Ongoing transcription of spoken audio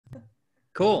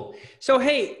Cool. So,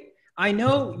 hey, I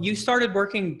know you started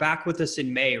working back with us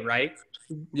in May, right?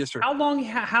 Yes, sir. How long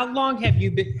have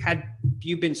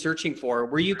you been searching for?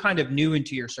 Were you kind of new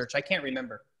into your search? I can't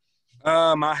remember.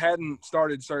 I hadn't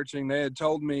started searching. They had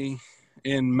told me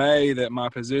in May that my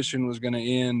position was going to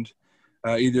end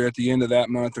either at the end of that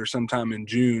month or sometime in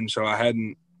June. So I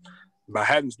hadn't.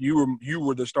 You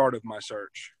were the start of my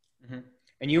search. hmm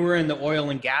And you were in the oil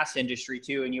and gas industry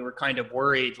too, and you were kind of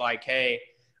worried, like, "Hey,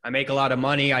 I make a lot of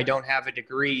money. I don't have a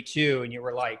degree too," and you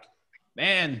were like,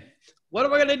 "Man, what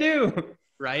am I gonna do?"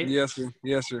 Right? Yes, sir.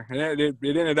 Yes, sir. And it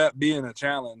ended up being a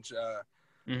challenge. A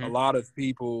hmm lot of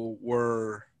people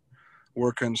were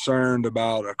concerned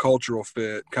about a cultural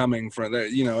fit coming from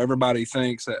that. Everybody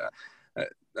thinks that.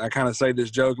 I kind of say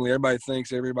this jokingly. Everybody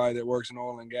thinks everybody that works in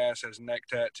oil and gas has neck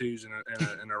tattoos and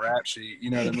a rap sheet. You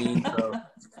know what I mean? So,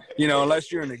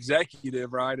 unless you're an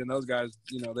executive, right? And those guys,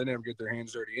 they never get their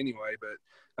hands dirty anyway. But,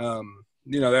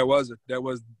 that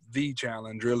was the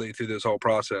challenge really through this whole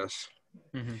process.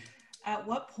 hmm At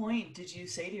what point did you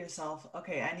say to yourself,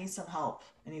 okay, I need some help,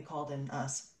 and you called in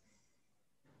us?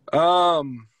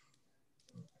 Um,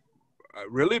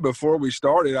 Really before we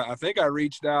started, I think I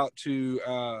reached out to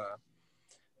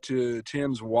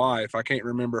Tim's wife. I can't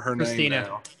remember her name Kristina.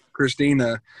 now.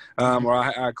 Kristina. hmm Where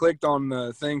I clicked on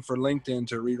the thing for LinkedIn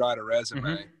to rewrite a resume,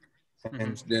 hmm hmm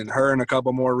and then her and a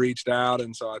couple more reached out,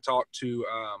 and so I talked to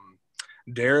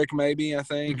Derek, maybe I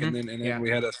think, hmm and then Yeah. we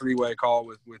had a 3-way call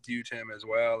with you, Tim, as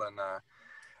well. And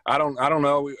I don't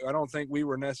know. I don't think we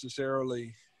were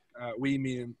necessarily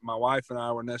me and my wife and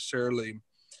I were necessarily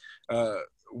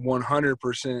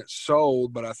 100%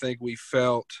 sold, but I think we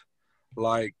felt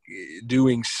like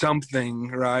doing something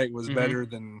right was hmm better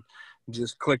than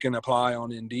just click and apply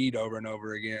on Indeed over and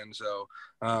over again. So,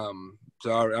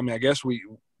 I guess we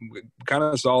kind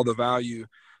of saw the value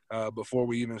before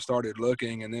we even started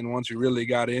looking, and then once we really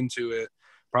got into it,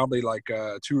 probably like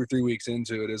 2 or 3 weeks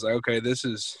into it, is like, okay, this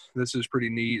is pretty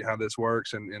neat how this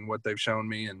works and what they've shown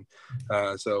me, and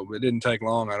so it didn't take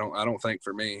long. I don't think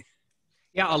for me.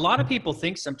 Yeah. A lot of people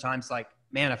think sometimes, like,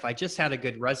 man, if I just had a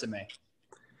good resume.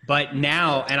 But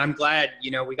now, and I'm glad,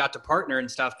 we got to partner and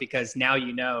stuff, because now,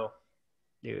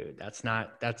 dude, that's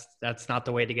not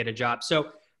the way to get a job.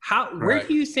 So where Right.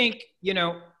 do you think,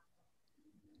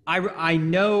 I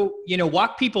know,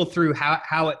 walk people through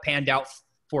how it panned out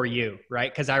for you,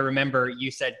 right? Because I remember you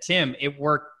said, Tim, it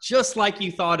worked just like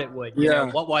you thought it would.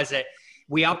 Yeah. What was it?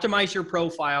 We optimized your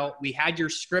profile. We had your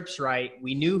scripts right.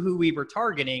 We knew who we were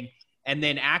targeting. And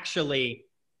then actually,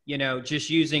 just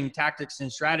using tactics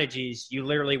and strategies, you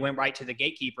literally went right to the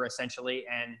gatekeeper essentially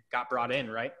and got brought in,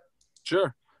 right?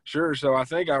 Sure. So I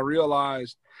think I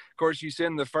realized, of course, you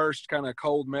send the first kind of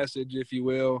cold message, if you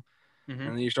will, Mm-hmm.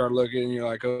 and then you start looking and you're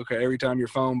like, okay, every time your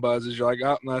phone buzzes, you're like,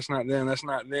 oh, no, that's not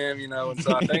them. And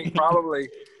so I think probably,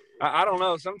 I don't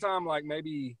know, sometime like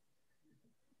maybe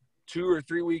 2 or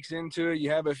 3 weeks into it, you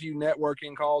have a few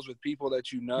networking calls with people that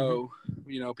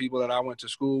Mm-hmm. people that I went to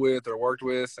school with or worked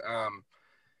with.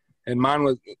 And mine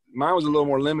was a little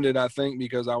more limited, I think,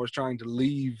 because I was trying to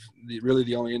leave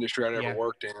the only industry I'd ever Yeah.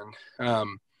 worked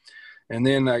in. And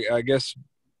then I guess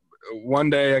one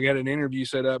day I got an interview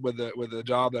set up with a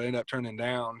job that I ended up turning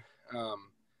down.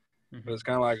 But it's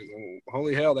kind of like,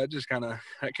 holy hell,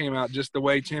 that came out just the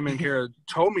way Tim and Kara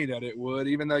told me that it would,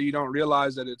 even though you don't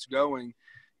realize that it's going.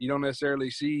 You don't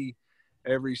necessarily see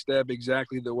every step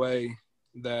exactly the way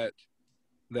that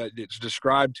it's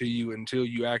described to you until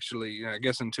you actually,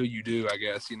 until you do,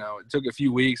 it took a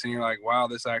few weeks and you're like, wow,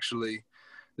 this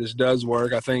does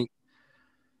work. I think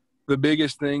the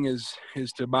biggest thing is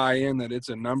to buy in that it's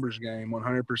a numbers game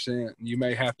 100%. You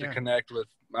may have to connect with,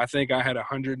 I think I had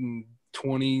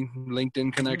 120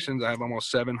 LinkedIn connections. I have almost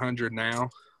 700 now.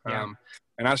 Yeah.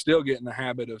 And I still get in the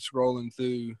habit of scrolling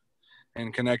through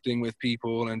and connecting with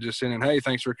people and just saying, hey,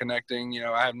 thanks for connecting.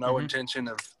 I have no intention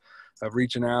of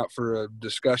reaching out for a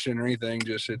discussion or anything.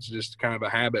 It's just kind of a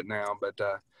habit now. But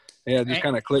it just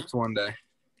kind of clicked one day.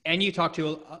 And you talk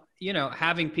to,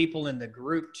 having people in the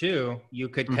group too, you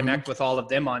could connect with all of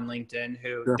them on LinkedIn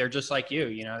who they're just like you,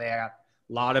 they have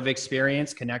a lot of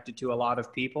experience, connected to a lot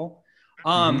of people.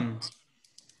 And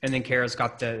then Kara's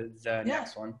got the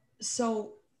next one.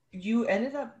 So you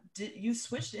ended up, you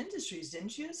switched industries,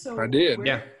 didn't you? So I did.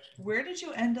 Where did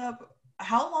you end up?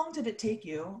 How long did it take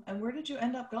you, and where did you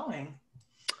end up going?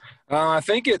 I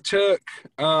think it took.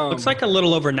 Looks like a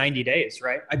little over 90 days,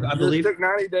 right? I believe it took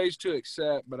 90 days to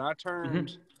accept, but I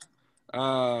turned.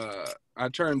 I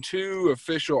turned 2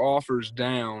 official offers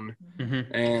down,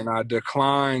 and I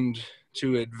declined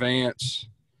to advance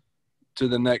to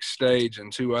the next stage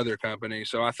in 2 other companies.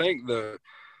 So I think the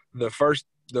first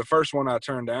the first one I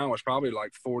turned down was probably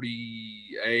like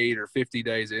 48 or 50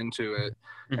 days into it.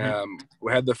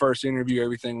 We had the first interview.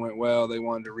 Everything went well. They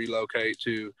wanted to relocate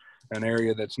to an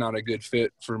area that's not a good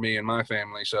fit for me and my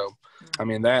family. So, I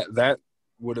mean, that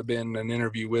would have been an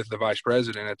interview with the vice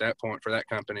president at that point for that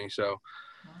company. So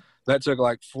that took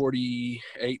like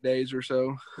 48 days or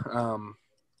so.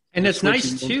 And it's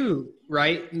nice too,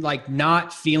 right? Like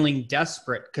not feeling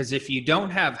desperate, because if you don't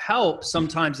have help,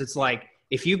 sometimes it's like,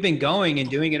 if you've been going and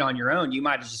doing it on your own, you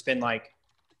might have just been like,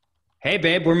 hey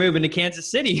babe, we're moving to Kansas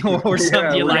City or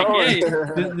something. You're like, hey,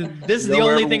 this is the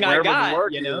only thing I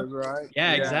got, you know? Is, right?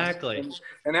 Yeah, exactly.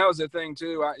 And that was the thing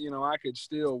too. I could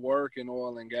still work in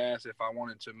oil and gas if I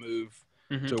wanted to move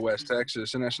to West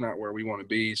Texas, and that's not where we want to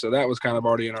be. So that was kind of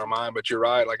already in our mind, but you're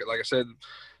right. Like I said,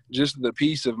 just the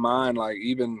peace of mind, like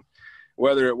even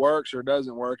whether it works or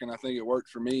doesn't work. And I think it worked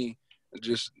for me.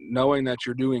 Just knowing that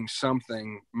you're doing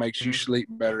something makes you sleep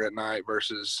better at night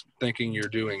versus thinking you're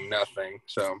doing nothing.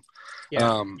 So,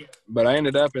 but I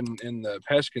ended up in the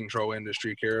pest control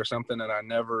industry, Kara, something that I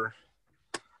never,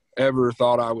 ever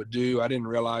thought I would do. I didn't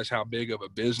realize how big of a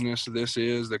business this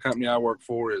is. The company I work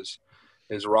for is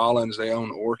Rollins. They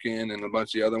own Orkin and a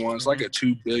bunch of the other ones. It's like a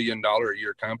 $2 billion a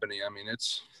year company. I mean,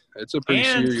 it's a pretty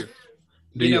serious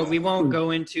deal. You know, we won't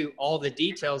go into all the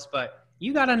details, but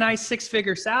you got a nice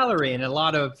 6-figure salary and a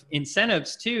lot of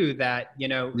incentives too that, you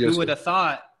know, who would have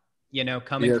thought, you know,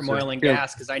 coming from oil and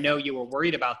gas, because I know you were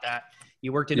worried about that.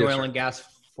 You worked in oil and gas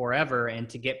forever, and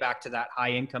to get back to that high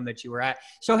income that you were at.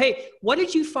 So, hey, what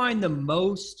did you find the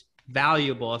most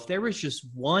valuable? If there was just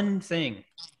one thing,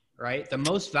 right, the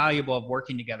most valuable of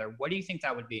working together, what do you think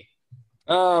that would be?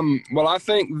 Well, I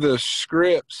think the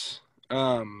scripts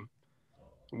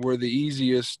were the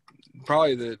easiest,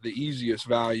 probably the easiest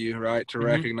value, right, to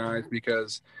recognize,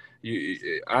 because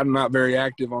I'm not very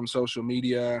active on social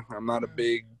media. I'm not a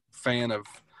big fan of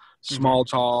small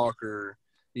talk or,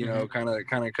 you know, kind of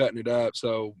cutting it up.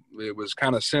 So it was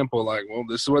kind of simple, like, well,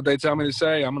 this is what they tell me to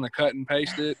say. I'm going to cut and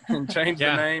paste it and change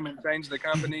the name and change the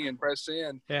company and press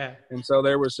send. And so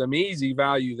there was some easy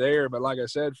value there. But like I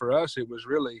said, for us, it was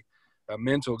really a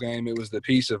mental game. It was the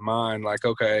peace of mind. Like,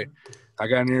 okay, I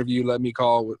got an interview. Let me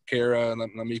call with Kara.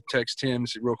 Let me text Tim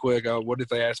real quick. What if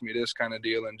they ask me this kind of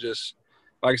deal? And just,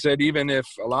 like I said, even if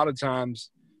a lot of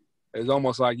times it's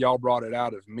almost like y'all brought it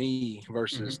out of me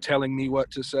versus telling me what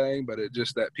to say, but it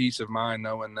just that peace of mind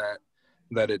knowing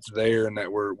that it's there and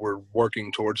that we're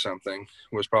working towards something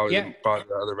was probably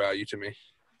the other value to me.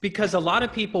 Because a lot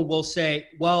of people will say,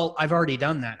 well, I've already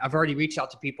done that. I've already reached out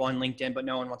to people on LinkedIn, but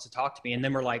no one wants to talk to me. And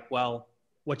then we're like, well,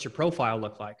 what's your profile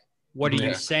look like? What are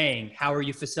you saying? How are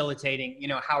you facilitating? You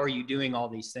know, how are you doing all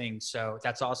these things? So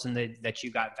that's awesome that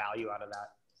you got value out of that.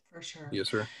 For sure. Yes,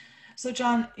 sir. So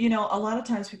John, you know, a lot of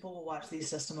times people will watch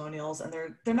these testimonials and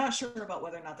they're not sure about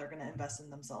whether or not they're going to invest in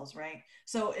themselves, right?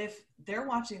 So if they're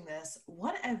watching this,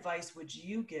 what advice would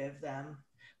you give them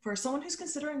for someone who's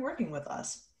considering working with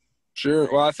us? Sure.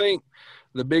 Well, I think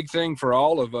the big thing for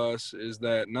all of us is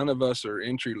that none of us are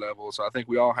entry level. So I think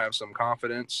we all have some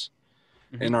confidence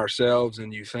in ourselves.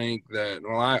 And you think that,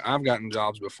 well, I've gotten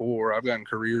jobs before. I've gotten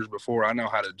careers before. I know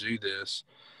how to do this.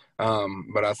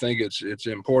 But I think it's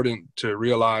important to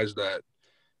realize that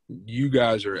you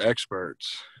guys are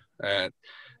experts at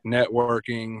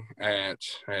networking, at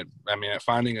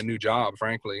finding a new job,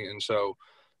 frankly. And so,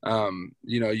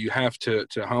 you know, you have to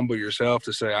humble yourself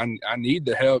to say, I need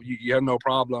the help. You have no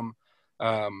problem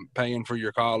paying for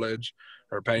your college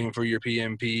or paying for your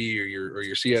PMP or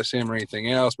your CSM or anything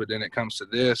else. But then it comes to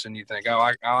this and you think,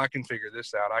 I can figure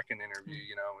this out. I can interview,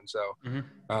 you know. And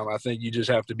so I think you just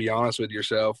have to be honest with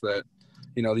yourself that,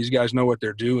 you know, these guys know what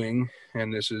they're doing.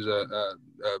 And this is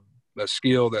a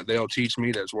skill that they'll teach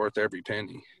me that's worth every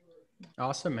penny.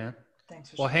 Awesome, man.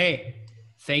 Thanks for sharing. Hey,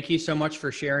 thank you so much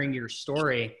for sharing your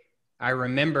story. I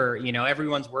remember, you know,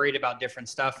 everyone's worried about different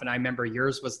stuff. And I remember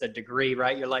yours was the degree,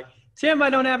 right? You're like, Tim, I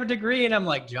don't have a degree. And I'm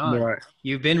like, John,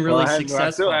 you've been really successful. I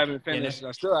still haven't finished. You know?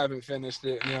 I still haven't finished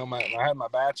it. You know, I had my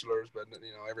bachelor's, but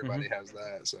you know, everybody has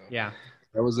that. So that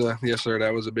was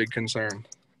that was a big concern.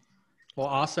 Well,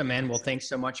 awesome, man. Well, thanks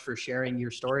so much for sharing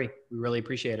your story. We really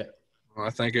appreciate it. Well, I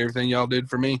thank everything y'all did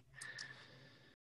for me.